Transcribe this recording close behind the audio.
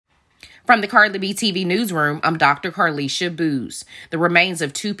From the KBTV newsroom, I'm Dr. Carlisha Booz. The remains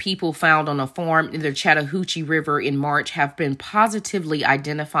of two people found on a farm in the Chattahoochee River in March have been positively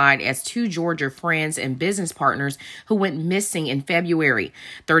identified as two Georgia friends and business partners who went missing in February.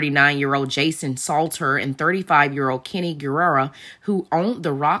 39-year-old Jason Salter and 35-year-old Kenny Guerrera, who owned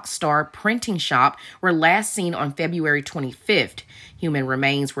the Rockstar printing shop, were last seen on February 25th. Human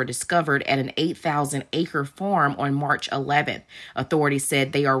remains were discovered at an 8,000-acre farm on March 11th. Authorities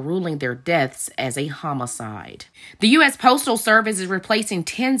said they are ruling their deaths as a homicide. The U.S. Postal Service is replacing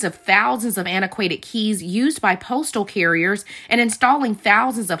tens of thousands of antiquated keys used by postal carriers and installing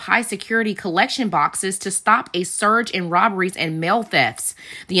thousands of high-security collection boxes to stop a surge in robberies and mail thefts.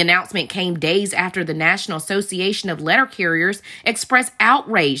 The announcement came days after the National Association of Letter Carriers expressed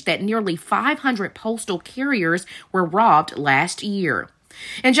outrage that nearly 500 postal carriers were robbed last year.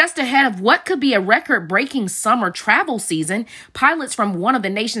 And just ahead of what could be a record-breaking summer travel season, pilots from one of the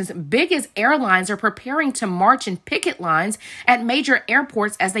nation's biggest airlines are preparing to march in picket lines at major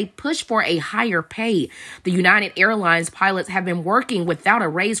airports as they push for a higher pay. The United Airlines pilots have been working without a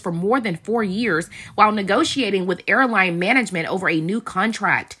raise for more than 4 years while negotiating with airline management over a new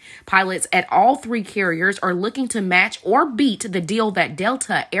contract. Pilots at all three carriers are looking to match or beat the deal that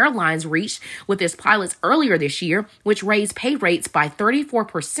Delta Airlines reached with its pilots earlier this year, which raised pay rates by 34%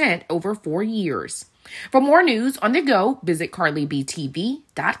 over 4 years. For more news on the go, visit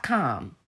KBTV.com.